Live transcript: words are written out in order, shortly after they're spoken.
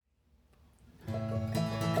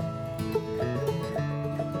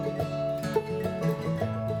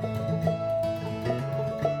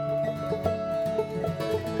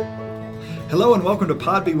Hello and welcome to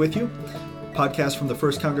Pod Be With You, podcast from the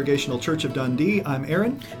First Congregational Church of Dundee. I'm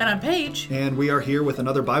Aaron. And I'm Paige. And we are here with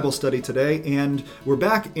another Bible study today. And we're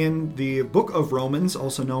back in the book of Romans,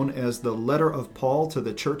 also known as the letter of Paul to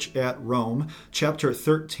the church at Rome, chapter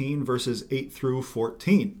 13, verses 8 through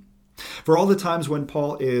 14. For all the times when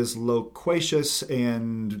Paul is loquacious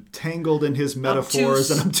and tangled in his metaphors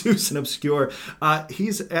and obtuse and obscure,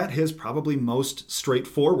 he's at his probably most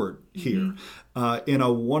straightforward here in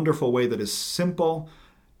a wonderful way that is simple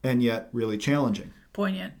and yet really challenging.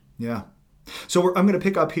 Poignant. Yeah. So I'm going to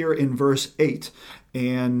pick up here in verse 8,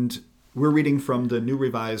 and we're reading from the New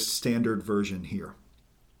Revised Standard Version here.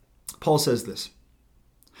 Paul says this,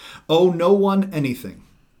 "Owe no one anything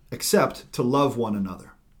except to love one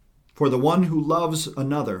another. For the one who loves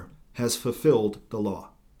another has fulfilled the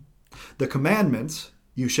law. The commandments,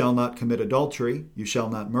 you shall not commit adultery, you shall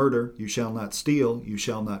not murder, you shall not steal, you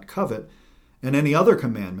shall not covet, and any other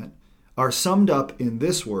commandment, are summed up in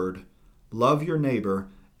this word, love your neighbor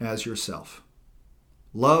as yourself.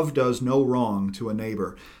 Love does no wrong to a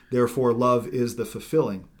neighbor, therefore love is the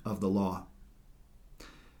fulfilling of the law.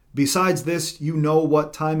 Besides this, you know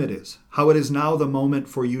what time it is, how it is now the moment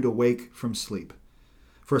for you to wake from sleep.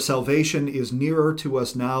 For salvation is nearer to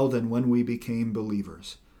us now than when we became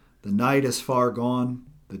believers. The night is far gone,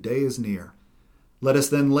 the day is near. Let us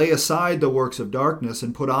then lay aside the works of darkness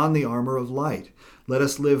and put on the armor of light. Let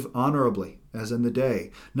us live honorably, as in the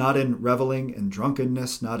day, not in reveling and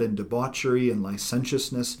drunkenness, not in debauchery and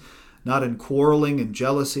licentiousness, not in quarreling and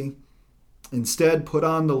jealousy. Instead, put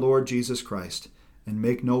on the Lord Jesus Christ, and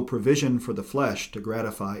make no provision for the flesh to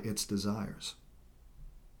gratify its desires."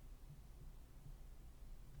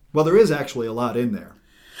 Well, there is actually a lot in there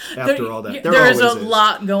after all that. There is a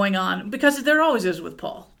lot going on, because there always is with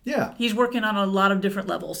Paul. Yeah. He's working on a lot of different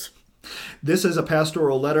levels. This is a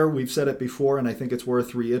pastoral letter. We've said it before, and I think it's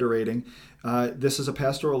worth reiterating. This is a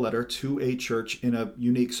pastoral letter to a church in a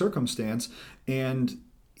unique circumstance, and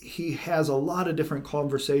he has a lot of different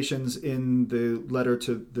conversations in the letter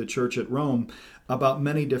to the church at Rome about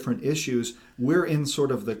many different issues. We're in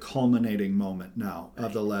sort of the culminating moment now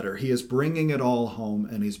of the letter. He is bringing it all home,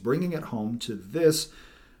 and he's bringing it home to this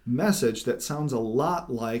message that sounds a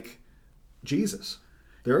lot like Jesus.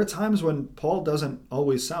 There are times when Paul doesn't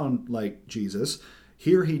always sound like Jesus.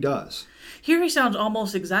 Here he does. Here he sounds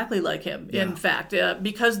almost exactly like him, in fact,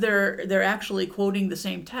 because they're actually quoting the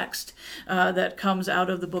same text that comes out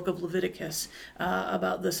of the book of Leviticus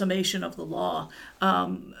about the summation of the law.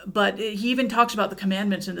 But he even talks about the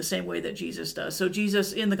commandments in the same way that Jesus does. So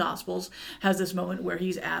Jesus in the Gospels has this moment where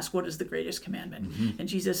he's asked, what is the greatest commandment? And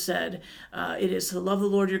Jesus said, it is to love the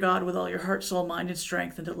Lord your God with all your heart, soul, mind, and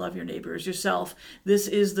strength, and to love your neighbor as yourself. This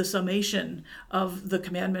is the summation of the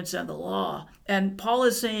commandments and the law. And Paul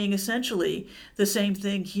is saying essentially the same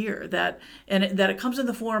thing here, that it comes in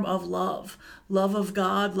the form of love of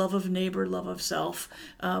God, love of neighbor, love of self.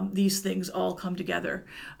 These things all come together.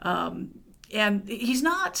 And he's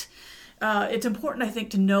not, it's important, I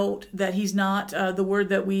think, to note that he's not, the word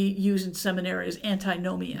that we use in seminary is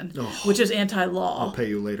antinomian, which is anti-law. I'll pay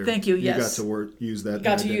you later. Thank you, yes. You got to use that.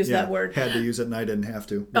 Got to use that word. Had to use it and I didn't have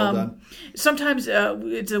to. Well done. Sometimes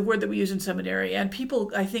it's a word that we use in seminary, and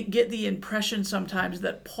people, I think, get the impression sometimes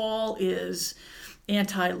that Paul is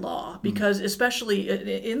anti-law, because especially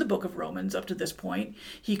in the book of Romans up to this point,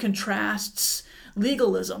 he contrasts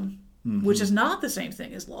legalism, which is not the same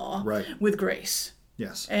thing as law, with grace.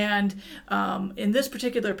 Yes. And in this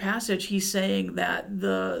particular passage, he's saying that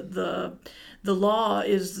the law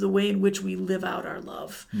is the way in which we live out our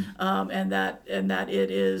love, and that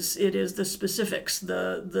it is the specifics,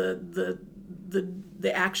 the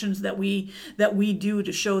actions that we do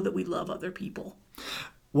to show that we love other people.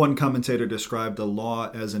 One commentator described the law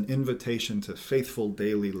as an invitation to faithful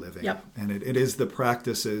daily living. Yep. And it is the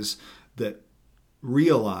practices that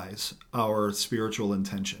realize our spiritual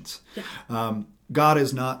intentions. Yeah. God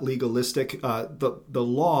is not legalistic. The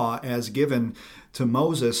law, as given to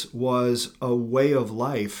Moses, was a way of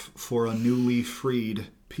life for a newly freed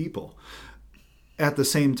people. At the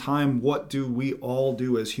same time, what do we all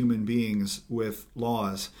do as human beings with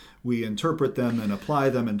laws? We interpret them and apply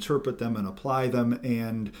them, interpret them and apply them,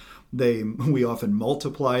 and we often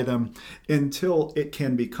multiply them until it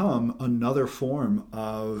can become another form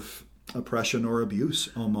of oppression or abuse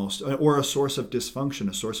almost, or a source of dysfunction,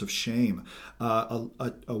 a source of shame, a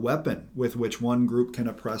weapon with which one group can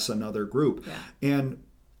oppress another group. Yeah. And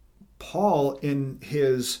Paul, in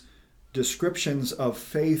his descriptions of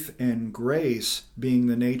faith and grace being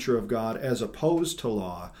the nature of God as opposed to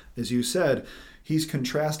law, as you said, he's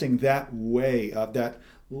contrasting that way of that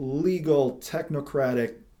legal,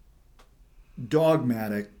 technocratic,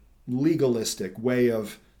 dogmatic legalistic way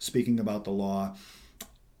of speaking about the law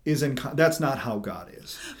that's not how God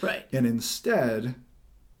is. Right. And instead,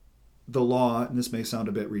 the law, and this may sound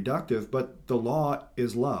a bit reductive, but the law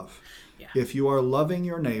is love. Yeah. If you are loving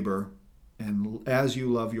your neighbor and as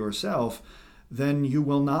you love yourself, then you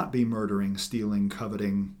will not be murdering, stealing,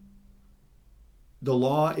 coveting. The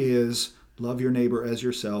law is love your neighbor as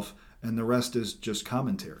yourself, and the rest is just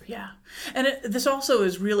commentary. Yeah. And this also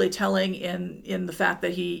is really telling in the fact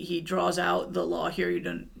that he draws out the law here. You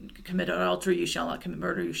don't commit adultery, you shall not commit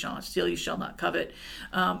murder, you shall not steal, you shall not covet.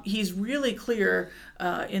 He's really clear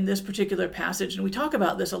in this particular passage, and we talk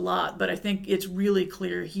about this a lot, but I think it's really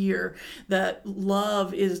clear here that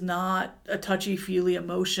love is not a touchy-feely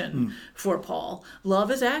emotion for Paul.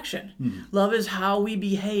 Love is action. Love is how we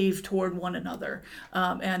behave toward one another.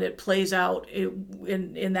 And it plays out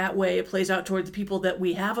in that way. It plays out toward the people that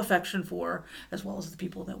we have affection for, as well as the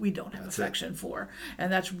people that we don't have affection for.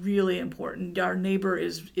 And that's really important. Our neighbor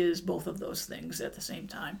is both of those things at the same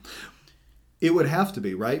time. It would have to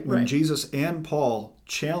be, right? When Right. Jesus and Paul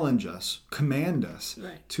challenge us, command us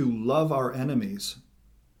Right. to love our enemies,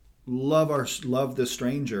 love the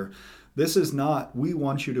stranger. This is not, we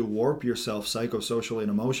want you to warp yourself psychosocially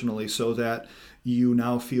and emotionally so that you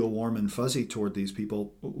now feel warm and fuzzy toward these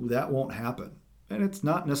people. That won't happen. And it's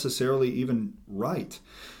not necessarily even right.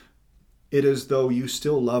 It is though you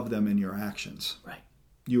still love them in your actions. Right.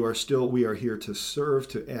 We are here to serve,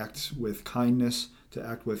 to act with kindness, to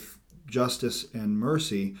act with justice and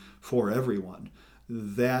mercy for everyone.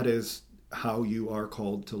 That is how you are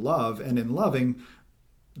called to love. And in loving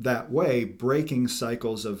that way, breaking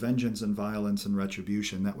cycles of vengeance and violence and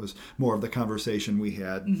retribution. That was more of the conversation we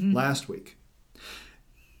had last week.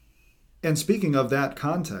 And speaking of that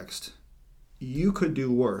context, you could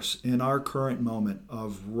do worse in our current moment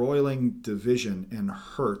of roiling division and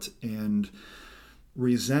hurt and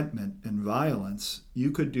resentment and violence.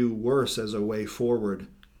 You could do worse as a way forward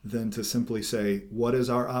than to simply say, what is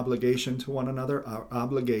our obligation to one another? Our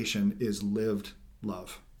obligation is lived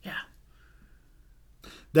love. Yeah.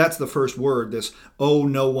 That's the first word, this owe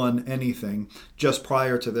no one anything. Just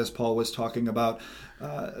prior to this, Paul was talking about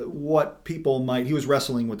what people might, he was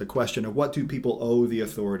wrestling with the question of what do people owe the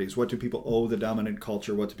authorities? What do people owe the dominant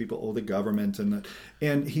culture? What do people owe the government?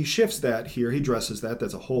 And he shifts that here. He addresses that.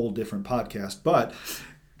 That's a whole different podcast. But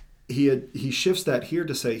he shifts that here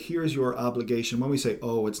to say, here's your obligation. When we say,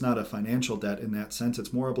 oh, it's not a financial debt in that sense.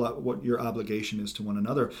 It's more about what your obligation is to one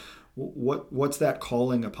another. What's that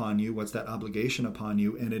calling upon you? What's that obligation upon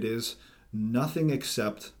you? And it is nothing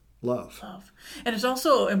except love. And it's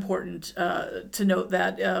also important to note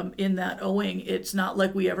that in that owing, it's not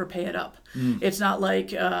like we ever pay it up. It's not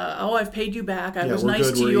like, I've paid you back. I was nice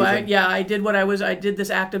to you. I did I did this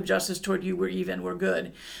act of justice toward you. We're even. We're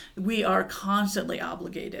good. We are constantly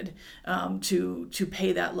obligated to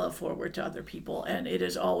pay that love forward to other people, and it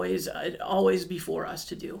is always before us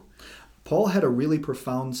to do. Paul had a really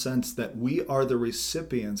profound sense that we are the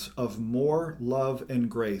recipients of more love and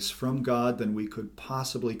grace from God than we could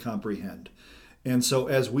possibly comprehend. And so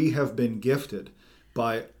as we have been gifted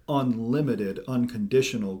by unlimited,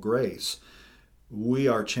 unconditional grace, we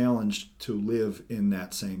are challenged to live in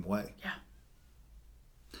that same way. Yeah.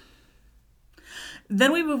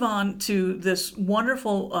 Then we move on to this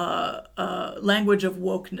wonderful language of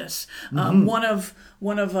wokeness.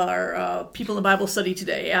 One of our people in Bible study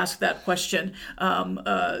today asked that question.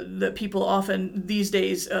 That people often these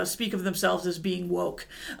days speak of themselves as being woke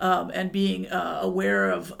and being aware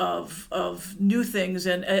of new things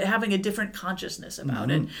and having a different consciousness about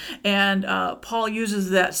it. And Paul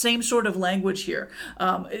uses that same sort of language here.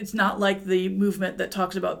 It's not like the movement that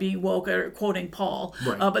talks about being woke or quoting Paul,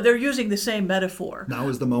 right. But they're using the same metaphor. Now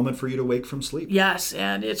is the moment for you to wake from sleep. Yes,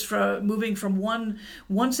 and it's from moving from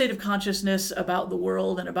one state of consciousness about the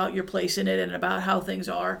world and about your place in it and about how things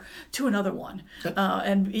are to another one.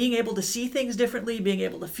 And being able to see things differently, being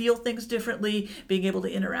able to feel things differently, being able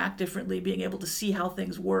to interact differently, being able to see how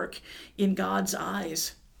things work in God's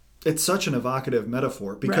eyes. It's such an evocative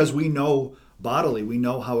metaphor because we know bodily, we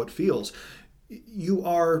know how it feels. You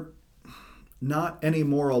are not any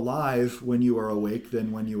more alive when you are awake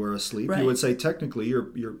than when you are asleep. Right. You would say technically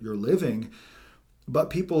you're living,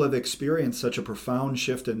 but people have experienced such a profound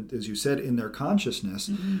shift, as you said, in their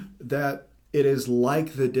consciousness that it is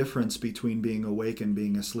like the difference between being awake and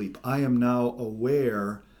being asleep. I am now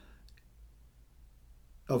aware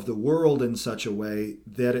of the world in such a way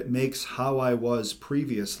that it makes how I was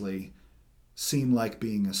previously seem like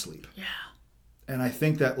being asleep. Yeah. And I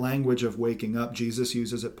think that language of waking up, Jesus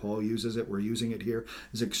uses it, Paul uses it, we're using it here,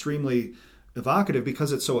 is extremely evocative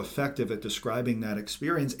because it's so effective at describing that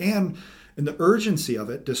experience, and in the urgency of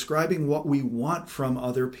it, describing what we want from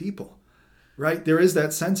other people. Right? There is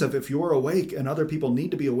that sense of if you're awake and other people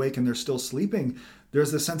need to be awake and they're still sleeping,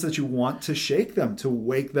 there's the sense that you want to shake them, to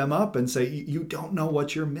wake them up and say, you don't know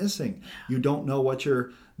what you're missing. You don't know what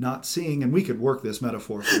you're not seeing. And we could work this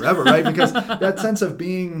metaphor forever, right? Because that sense of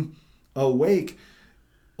being awake,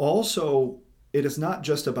 also, it is not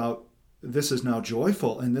just about this is now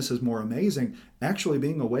joyful and this is more amazing. Actually,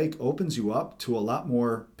 being awake opens you up to a lot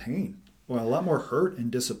more pain or a lot more hurt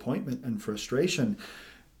and disappointment and frustration.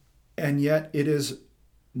 And yet it is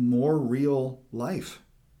more real life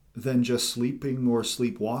than just sleeping or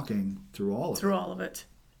sleepwalking through all of it. Through all of it.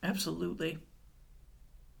 Absolutely.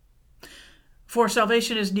 For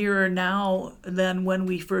salvation is nearer now than when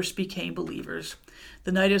we first became believers.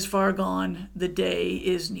 The night is far gone, the day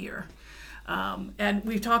is near. And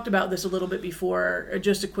we've talked about this a little bit before.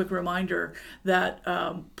 Just a quick reminder that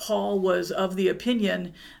Paul was of the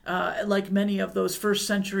opinion, like many of those first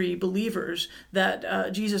century believers,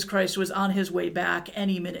 that Jesus Christ was on his way back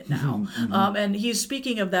any minute now. And he's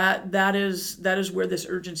speaking of that. That is where this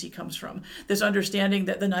urgency comes from. This understanding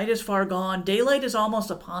that the night is far gone, daylight is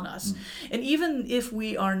almost upon us. And even if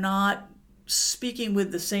we are not speaking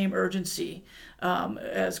with the same urgency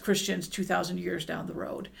as Christians 2,000 years down the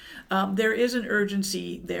road, there is an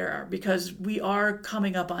urgency there because we are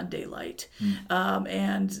coming up on daylight,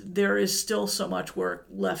 and there is still so much work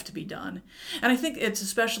left to be done. And I think it's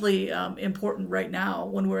especially important right now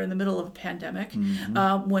when we're in the middle of a pandemic,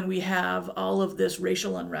 when we have all of this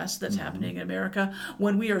racial unrest that's happening in America,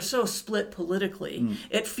 when we are so split politically.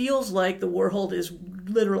 It feels like the world is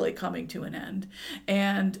literally coming to an end.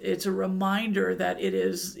 And it's a reminder that it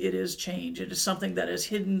is change. It is something that is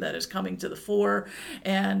hidden, that is coming to the fore,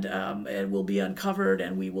 and it will be uncovered,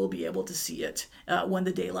 and we will be able to see it when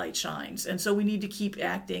the daylight shines. And so we need to keep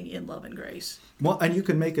acting in love and grace. Well, and you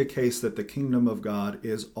can make a case that the kingdom of God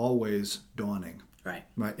is always dawning. Right.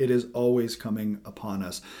 It is always coming upon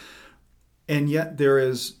us. And yet there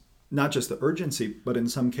is not just the urgency, but in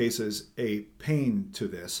some cases a pain to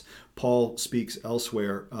this. Paul speaks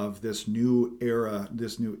elsewhere of this new era,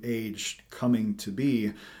 this new age coming to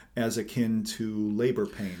be as akin to labor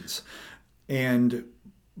pains. And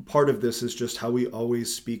part of this is just how we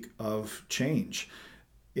always speak of change.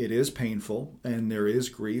 It is painful, and there is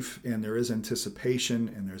grief, and there is anticipation,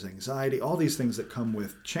 and there's anxiety, all these things that come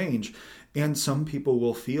with change. And some people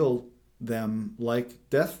will feel them like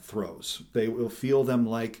death throes. They will feel them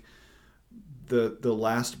like the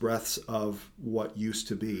last breaths of what used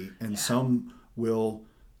to be. And some will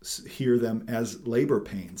hear them as labor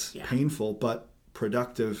pains, painful, but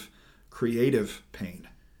productive, creative pain.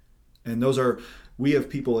 And we have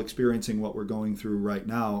people experiencing what we're going through right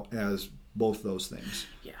now as both those things.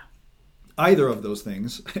 Yeah. Either of those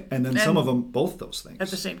things, and then some of them, both those things.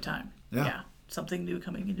 At the same time. Yeah. Something new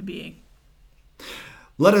coming into being.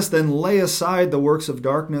 Let us then lay aside the works of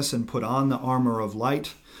darkness and put on the armor of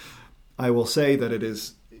light. I will say that it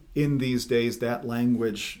is in these days that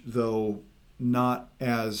language, though not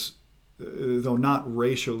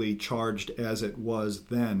racially charged as it was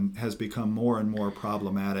then, has become more and more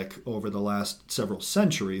problematic over the last several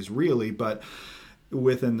centuries, really, but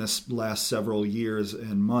within this last several years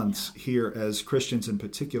and months here, as Christians in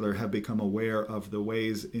particular have become aware of the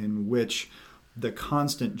ways in which the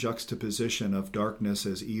constant juxtaposition of darkness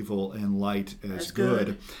as evil and light as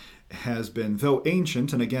good has been, though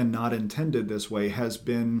ancient and again not intended this way, has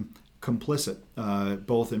been complicit,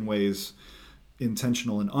 both in ways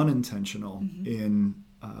intentional and unintentional in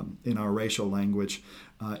our racial language,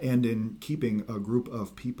 and in keeping a group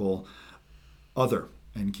of people other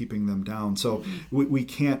and keeping them down. So we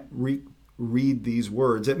can't read these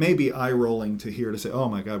words. It may be eye-rolling to hear, to say, oh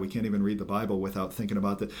my God, we can't even read the Bible without thinking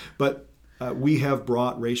about that. But we have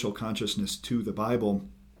brought racial consciousness to the Bible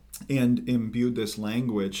and imbued this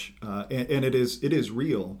language, and it is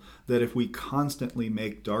real that if we constantly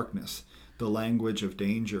make darkness the language of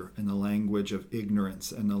danger and the language of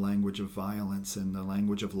ignorance and the language of violence and the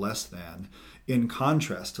language of less than, in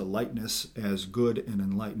contrast to lightness as good and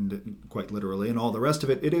enlightened, quite literally, and all the rest of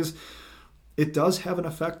it, it does have an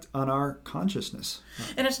effect on our consciousness.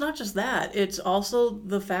 And it's not just that. It's also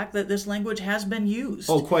the fact that this language has been used.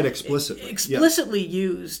 Oh, quite explicitly. Explicitly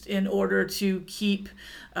used in order to keep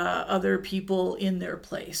other people in their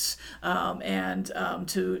place, and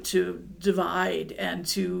to divide and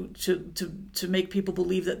to make people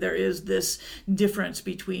believe that there is this difference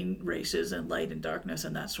between races and light and darkness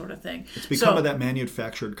and that sort of thing. It's become that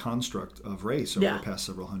manufactured construct of race over the past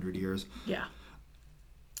several hundred years. Yeah.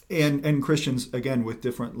 And Christians, again, with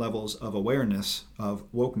different levels of awareness, of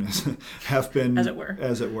wokeness, have been, as it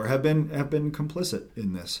were, have been complicit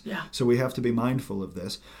in this. Yeah. So we have to be mindful of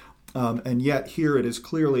this. And yet here it is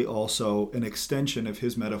clearly also an extension of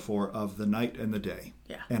his metaphor of the night and the day,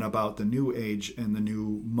 and about the new age and the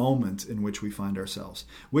new moment in which we find ourselves,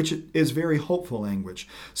 which is very hopeful language.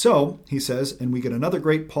 So, he says, and we get another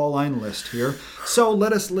great Pauline list here, so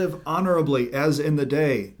let us live honorably as in the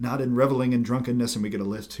day, not in reveling and drunkenness, and we get a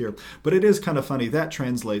list here. But it is kind of funny. That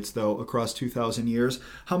translates, though, across 2,000 years.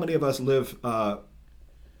 How many of us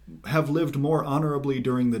have lived more honorably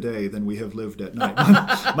during the day than we have lived at night?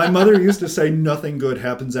 My mother used to say nothing good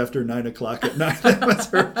happens after 9 o'clock at night. That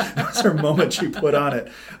was her moment she put on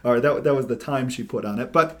it, or that was the time she put on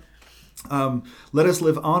it. But let us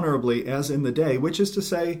live honorably as in the day, which is to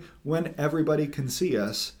say when everybody can see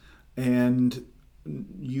us, and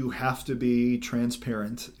you have to be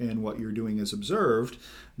transparent, and what you're doing is observed,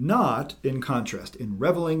 not in contrast, in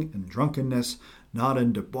reveling and drunkenness, not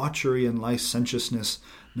in debauchery and licentiousness,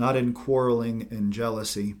 not in quarreling and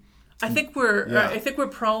jealousy. I think we're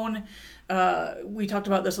prone. We talked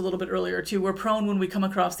about this a little bit earlier too. We're prone when we come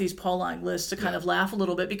across these Pauline lists to kind of laugh a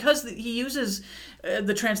little bit because he uses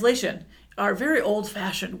the translation are very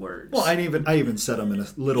old-fashioned words. Well, I even said them in a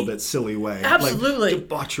little bit silly way. Absolutely, like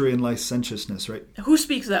debauchery and licentiousness, right? Who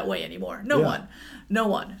speaks that way anymore? No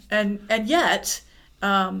one. And yet.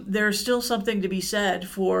 There's still something to be said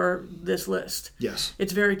for this list. Yes,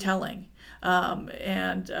 it's very telling,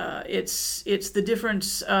 and it's the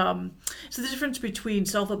difference. It's the difference between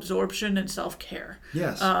self-absorption and self-care.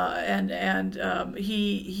 Yes,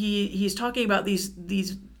 he's talking about these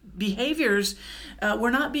behaviors.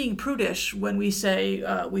 We're not being prudish when we say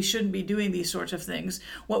we shouldn't be doing these sorts of things.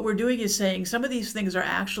 What we're doing is saying some of these things are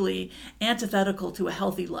actually antithetical to a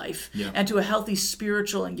healthy life and to a healthy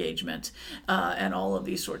spiritual engagement and all of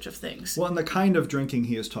these sorts of things. Well, and the kind of drinking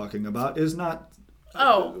he is talking about is not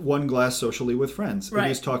one glass socially with friends. Right.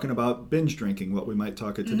 He's talking about binge drinking, what we might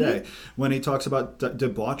talk it today. When he talks about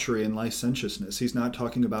debauchery and licentiousness, he's not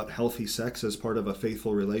talking about healthy sex as part of a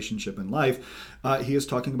faithful relationship in life. He is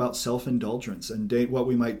talking about self-indulgence and what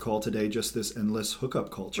we might call today just this endless hookup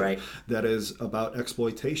culture that is about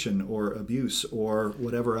exploitation or abuse or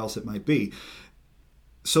whatever else it might be.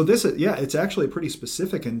 So this is, it's actually a pretty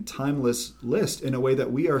specific and timeless list in a way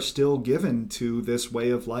that we are still given to this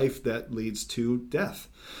way of life that leads to death.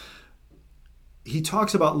 He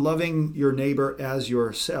talks about loving your neighbor as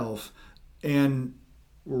yourself, and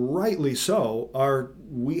rightly so,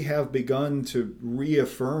 we have begun to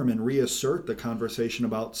reaffirm and reassert the conversation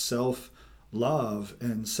about self-love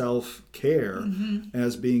and self-care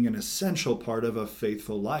as being an essential part of a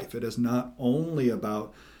faithful life. It is not only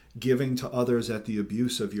about giving to others at the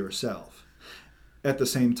abuse of yourself. At the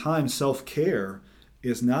same time, self-care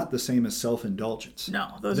is not the same as self-indulgence.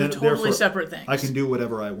 No, those are totally separate things. I can do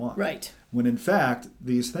whatever I want. Right. When in fact,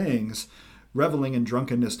 these things, reveling in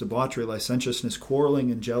drunkenness, debauchery, licentiousness,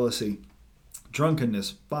 quarreling and jealousy,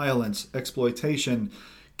 drunkenness, violence, exploitation,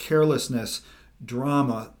 carelessness,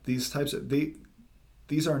 drama, these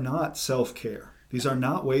are not self-care. These are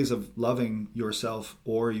not ways of loving yourself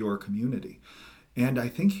or your community. And I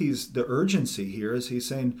think the urgency here is he's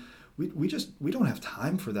saying we don't have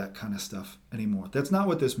time for that kind of stuff anymore. That's not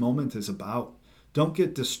what this moment is about. Don't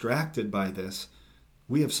get distracted by this.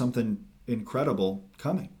 We have something incredible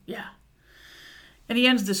coming. Yeah. And he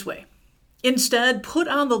ends this way. Instead, put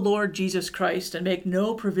on the Lord Jesus Christ and make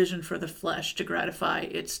no provision for the flesh to gratify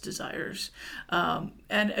its desires.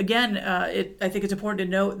 And again, I think it's important to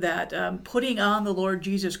note that putting on the Lord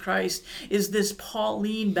Jesus Christ is this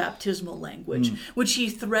Pauline baptismal language, which he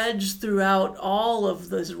threads throughout all of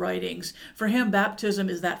those writings. For him, baptism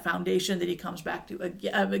is that foundation that he comes back to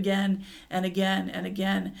again and again and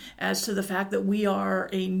again as to the fact that we are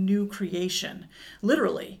a new creation,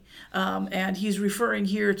 literally. And he's referring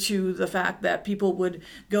here to the fact that people would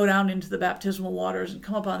go down into the baptismal waters and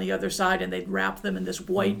come up on the other side, and they'd wrap them in this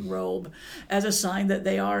white robe as a sign that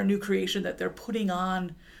they are a new creation, that they're putting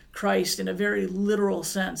on Christ in a very literal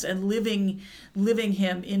sense and living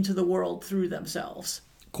him into the world through themselves.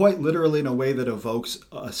 Quite literally in a way that evokes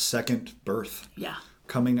a second birth. Yeah.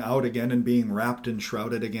 Coming out again and being wrapped and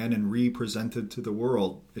shrouded again and represented to the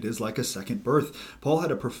world. It is like a second birth. Paul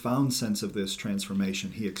had a profound sense of this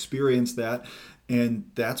transformation. He experienced that,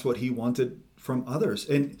 and that's what he wanted from others.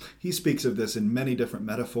 And he speaks of this in many different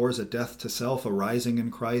metaphors, a death to self, a rising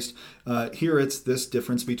in Christ. Here it's this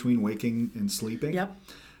difference between waking and sleeping. Yep.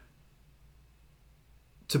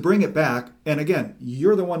 to bring it back, and again,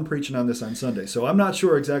 you're the one preaching on this on Sunday, so I'm not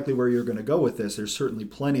sure exactly where you're going to go with this. There's certainly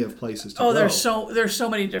plenty of places to go. There's so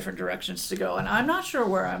many different directions to go, and I'm not sure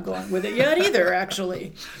where I'm going with it yet either,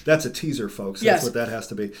 actually. That's a teaser, folks. That's what that has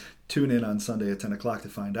to be. Tune in on Sunday at 10 o'clock to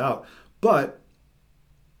find out. But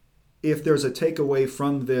if there's a takeaway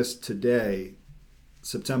from this today,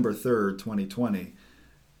 September 3rd, 2020,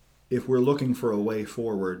 if we're looking for a way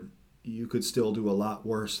forward, you could still do a lot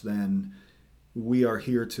worse than we are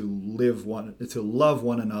here to love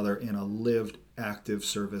one another in a lived, active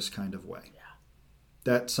service kind of way. Yeah.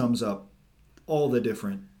 That sums up all the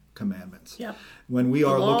different commandments. Yep. When we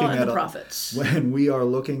are looking at the prophets. When we are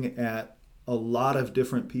looking at a lot of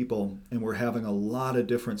different people and we're having a lot of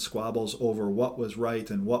different squabbles over what was right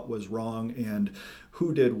and what was wrong and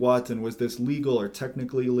who did what and was this legal or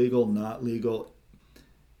technically legal, not legal.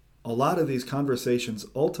 A lot of these conversations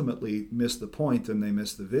ultimately miss the point and they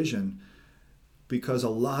miss the vision, because a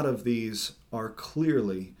lot of these are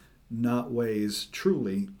clearly not ways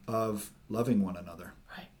truly of loving one another.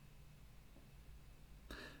 Right.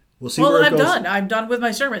 We'll see where it goes. Done. I'm done with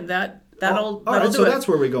my sermon. That'll do it. So that's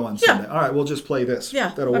where we go on Sunday. All right, we'll just play this. Yeah,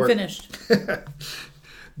 That'll work. I'm finished.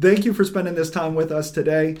 Thank you for spending this time with us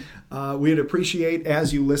today. We'd appreciate,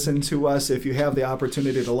 as you listen to us, if you have the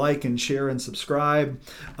opportunity to like and share and subscribe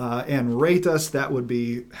and rate us. That would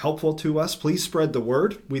be helpful to us. Please spread the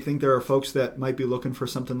word. We think there are folks that might be looking for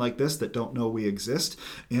something like this that don't know we exist,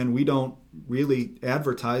 and we don't really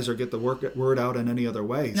advertise or get the word out in any other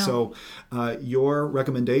way. No. So your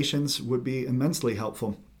recommendations would be immensely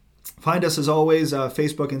helpful. Find us, as always,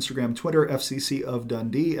 Facebook, Instagram, Twitter, FCC of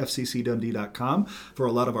Dundee, fccdundee.com for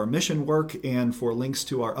a lot of our mission work and for links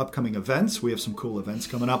to our upcoming events. We have some cool events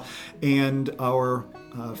coming up, and our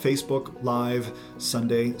Facebook Live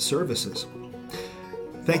Sunday services.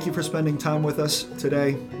 Thank you for spending time with us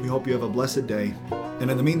today. We hope you have a blessed day. And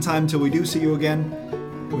in the meantime, till we do see you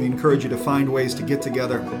again, we encourage you to find ways to get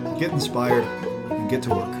together, get inspired, and get to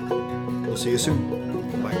work. We'll see you soon.